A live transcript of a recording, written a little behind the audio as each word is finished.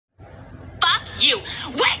you.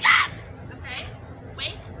 Wake up! Okay?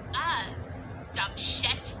 Wake up, dumb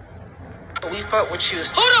shit. We fuck with you.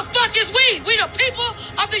 Who the fuck is we? We the people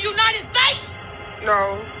of the United States?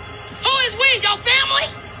 No. Who is we? Your family?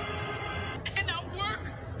 And I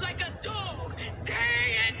work like a dog,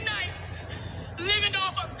 day and night, living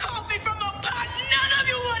off of coffee from a pot none of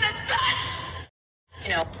you want to touch. You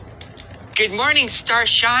know. Good morning,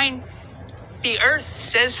 Starshine. The Earth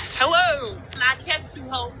says hello. I catch you,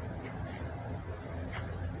 ho.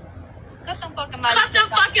 Cut them fucking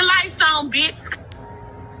lights on, bitch.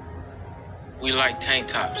 We like tank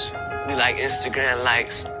tops. We like Instagram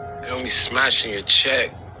likes. And we smashing your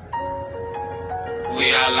check.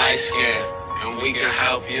 We are light skinned and we can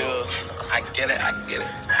help you. I get it.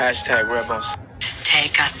 Hashtag rebels.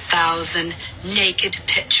 Take 1,000 naked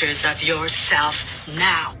pictures of yourself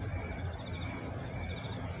now.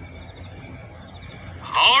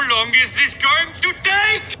 How long is this going to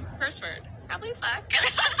take? Curse word. Probably fuck.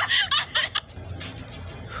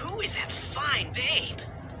 Who is that fine babe?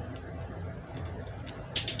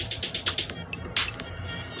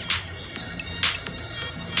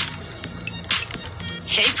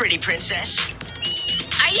 Hey, pretty princess.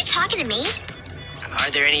 Are you talking to me?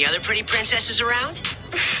 Are there any other pretty princesses around?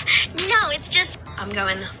 No, it's just... I'm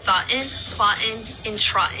going thoughtin', plotting, and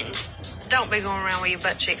trotting. Don't be going around with your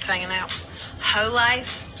butt cheeks hanging out. Hoe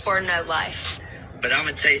life or no life. But I'm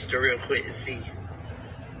gonna taste it real quick to see.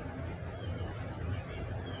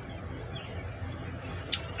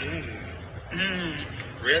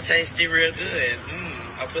 Real tasty, real good.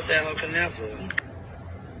 I put that whole canal.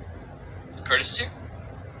 Curtis here?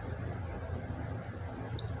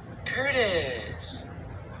 Curtis!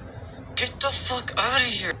 Get the fuck out of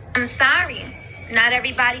here! I'm sorry. Not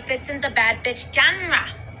everybody fits in the bad bitch genre.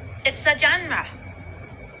 It's a genre.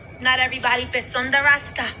 Not everybody fits on the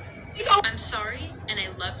rasta. I'm sorry, and I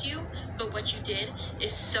loved you, but what you did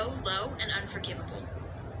is so low and unforgivable.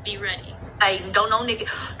 Be ready. I don't know, nigga.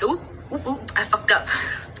 Ooh, I fucked up.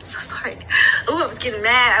 I'm so sorry. Ooh, I was getting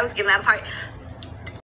mad. I was getting out of pocket.